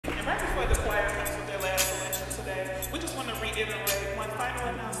reiterate one final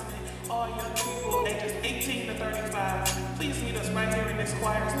announcement. All young people ages 18 to 35, please meet us right here in this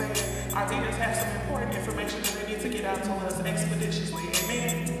choir stand. Our leaders have some important information that they need to get out to us expeditiously.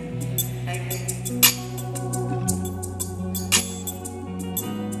 Amen. Amen.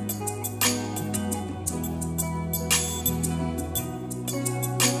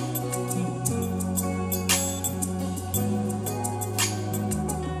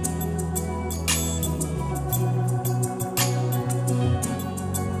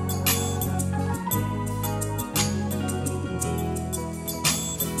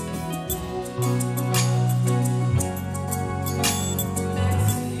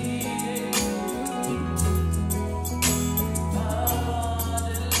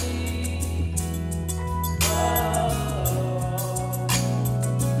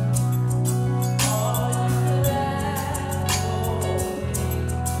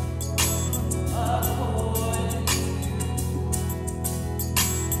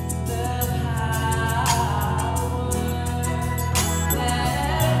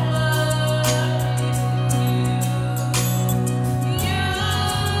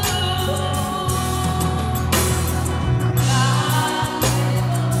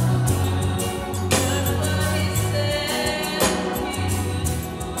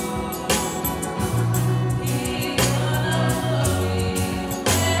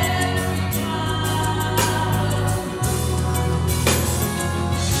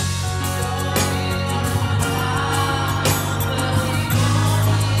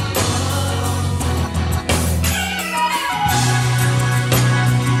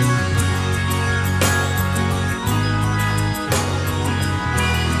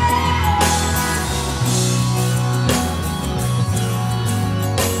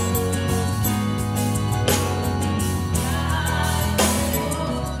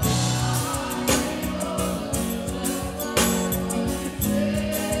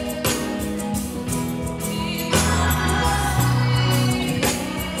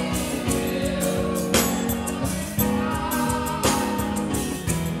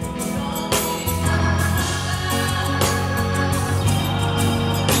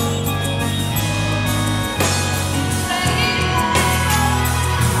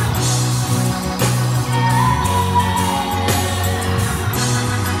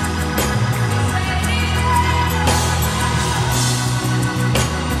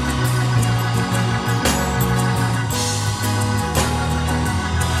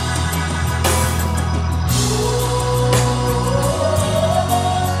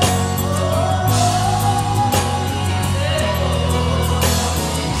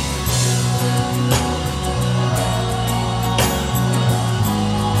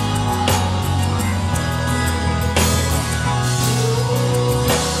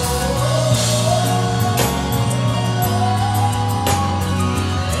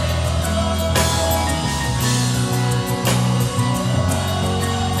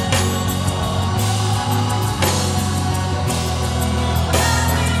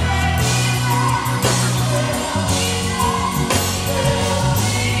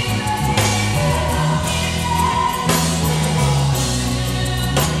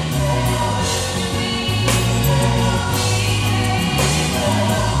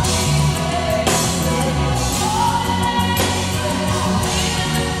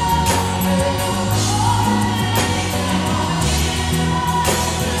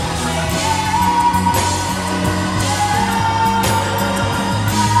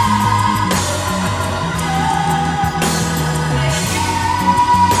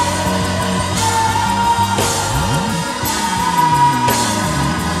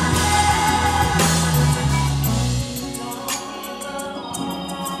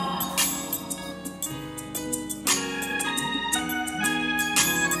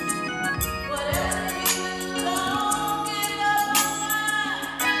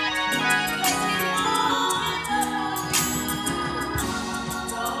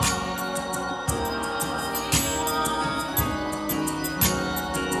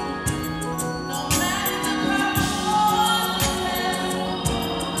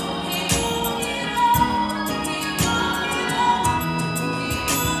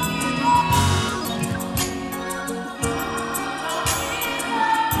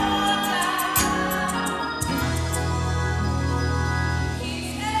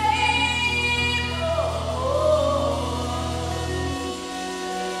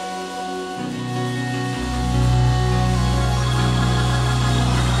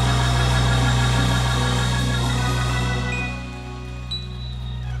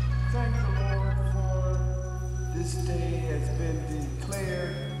 been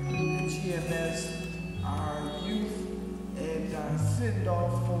declared GMS, our youth and and send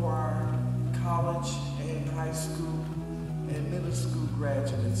off for our college and high school and middle school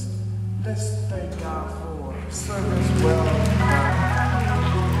graduates. Let's thank God for service well done.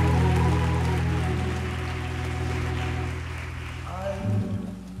 I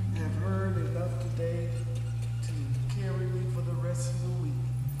have heard enough today to carry me for the rest of the week.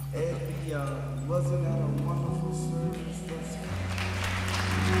 And beyond. Wasn't that a wonderful service?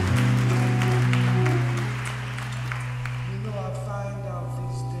 You know, I find out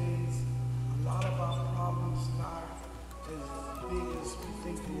these days a lot of our problems not as big as we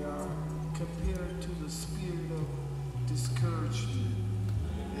think they are compared to the spirit of discouragement.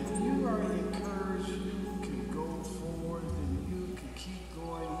 If you are encouraged, you can go forward and you can keep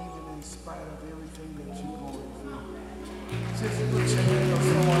going even in spite of everything that you're going through. Just put your hand on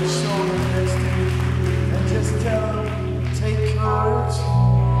someone's shoulder next to you and just tell them, take courage,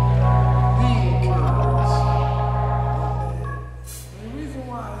 be encouraged. And the reason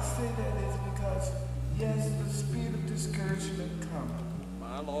why I say that is because, yes, the spirit of discouragement comes.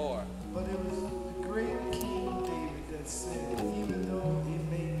 My Lord. But it was the great King David that said, even though it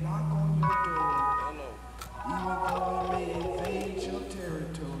may knock on your door, even though it may invade your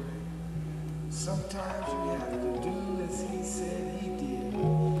territory, sometimes you have to do as he said he did.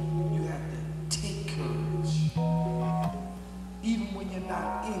 You have to take courage, even when you're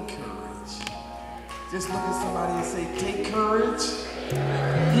not encouraged. Just look at somebody and say, take courage,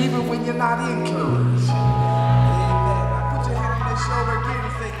 even when you're not encouraged. Amen. Now put your hand on their shoulder again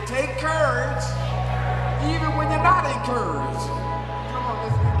and say, take courage, even when you're not encouraged. Come on,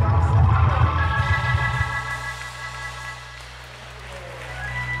 let's get down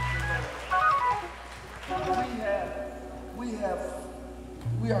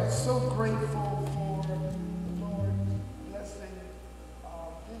we are so grateful for the Lord blessing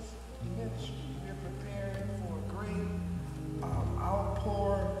this ministry. We're preparing for a great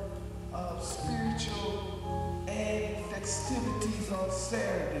outpour of spiritual and festivities on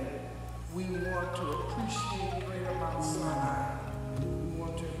Saturday. We want to appreciate Greater Mount Sinai. We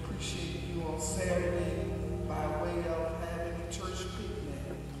want to appreciate you on Saturday by way of having a church picnic.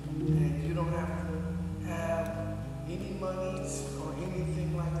 And you don't have to have any monies or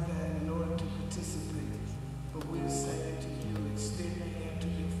anything like that in order to participate. But we're saying to you, extend a hand to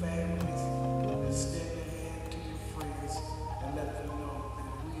your families, extend a hand to your friends, and let them know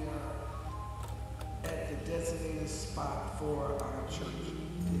that we are at the designated spot for our church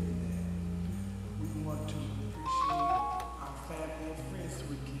picnic. We want to appreciate our family and friends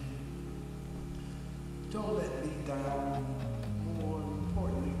weekend. Don't let me down. More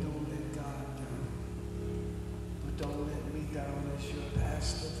importantly, don't let God down. But don't let me down as your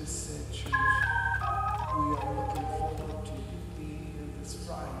pastor of this said church. We are looking forward to you being here this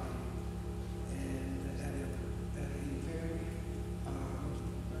Friday and at a very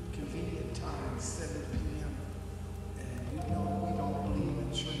convenient time, 7 p.m. And you know we don't believe in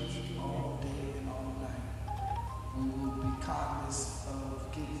church all day and all night. We will be cognizant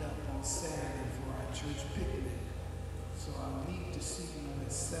of getting up on Saturday for our church picnic. So I need to see you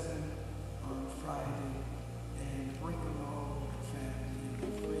at 7 on Friday and bring along your family and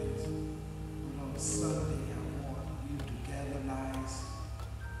your friends. But on Sunday, I want you to galvanize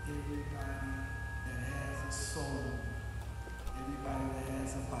everybody that has a soul, everybody that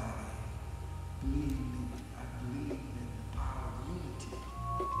has a body. Believe me, I believe in the power of unity.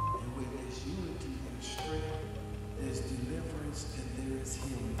 And where there's unity and strength, there's deliverance and there is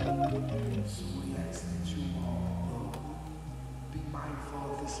healing. So we ask that you all be mindful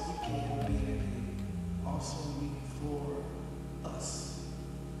of this weekend being also week for us,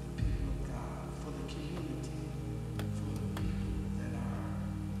 the people of God, for the community, for the people that are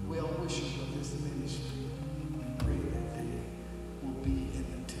well-wishers of this ministry. We pray that they will be in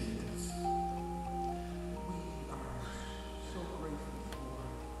attendance. We are so grateful for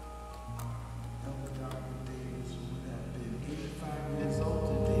Elder Darwin Davis, who would have been 85 years old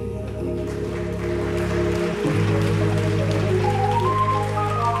today.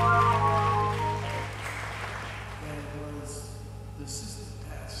 That was the assistant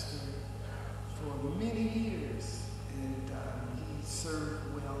pastor for many years, and he served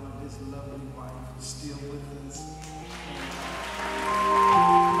well, and his lovely wife is still with us.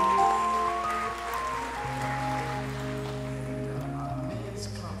 And our men's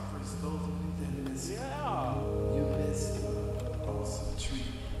conference, those of you that missed, you missed an awesome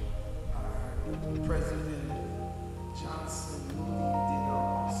treat. Our President Johnson did an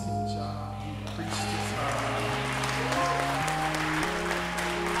awesome job. He preached his heart.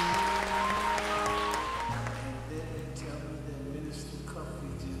 And then they tell me that Minister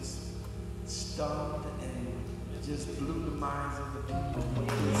Cuffy just stunned and just blew the minds of the people with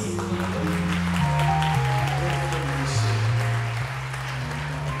this information.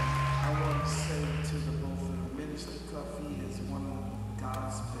 And I want to say to the both of them, Minister Cuffy is one of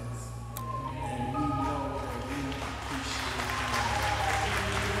God's best. And we know that we appreciate him.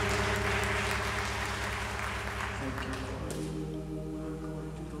 Thank you, Lord. We're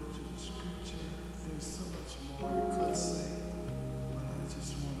going to go to the scripture. There's so much more I could say, but I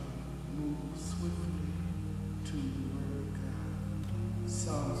just want to move swiftly to the Word of God.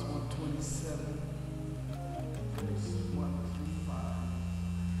 Psalms 127, verse 1 through 5.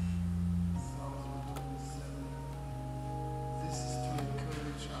 Psalms 127. This is to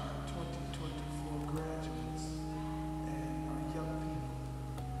encourage our 2024 graduates and our young people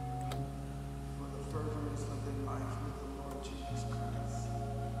for the furtherance of their life with the Lord Jesus Christ.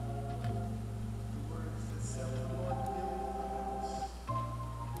 The word is, except the Lord build the house,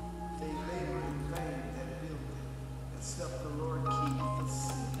 they labor in vain that build it. Except the Lord keep the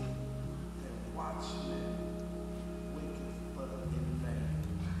city, that watchmen waketh but in vain.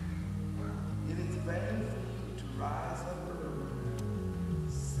 It is vain for you to rise up early,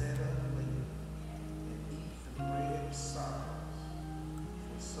 set up late, and eat the bread of sorrows.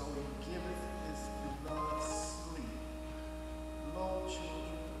 For so he giveth his beloved sleep. Lo,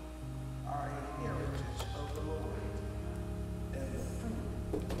 children are a heritage of the Lord, and the fruit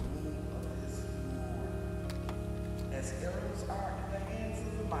of the womb of his Lord. As arrows are in the hands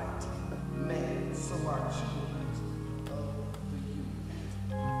of the mighty man, so are children of the youth.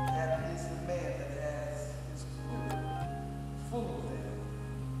 Happy is the man that has his quiver full of them.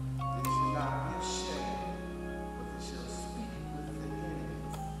 They shall not be ashamed, but they shall speak with the enemy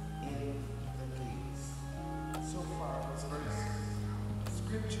in the gates. So far, this verse,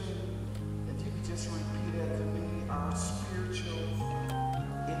 scripture, if you could just repeat after me, our spiritual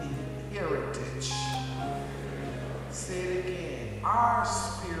heritage. Say it again, our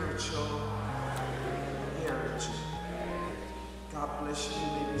spiritual heritage. God bless you.